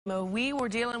We were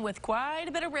dealing with quite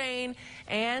a bit of rain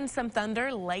and some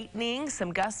thunder, lightning,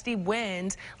 some gusty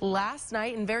wind last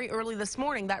night and very early this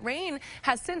morning. That rain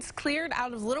has since cleared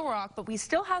out of Little Rock, but we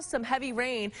still have some heavy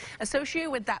rain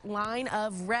associated with that line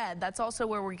of red. That's also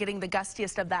where we're getting the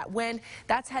gustiest of that wind.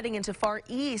 That's heading into far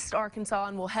east Arkansas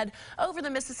and will head over the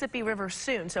Mississippi River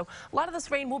soon. So a lot of this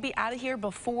rain will be out of here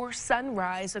before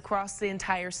sunrise across the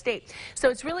entire state. So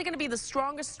it's really going to be the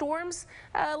strongest storms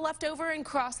left over and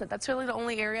cross it. That's really the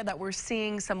only area that we're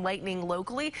seeing some lightning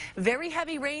locally. Very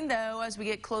heavy rain, though, as we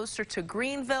get closer to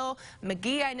Greenville.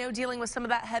 McGee, I know, dealing with some of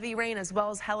that heavy rain, as well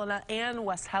as Helena and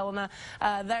West Helena.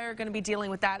 They're going to be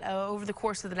dealing with that over the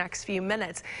course of the next few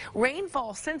minutes.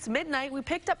 Rainfall since midnight, we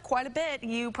picked up quite a bit.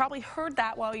 You probably heard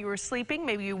that while you were sleeping.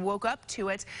 Maybe you woke up to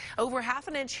it. Over half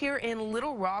an inch here in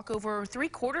Little Rock, over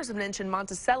 3/4 of an inch in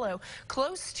Monticello,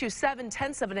 close to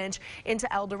 7/10 of an inch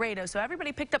into El Dorado. So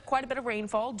everybody picked up quite a bit of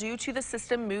rainfall due to the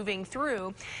system moving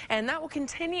through. And that will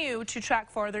continue to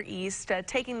track farther east,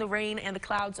 taking the rain and the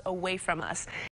clouds away from us.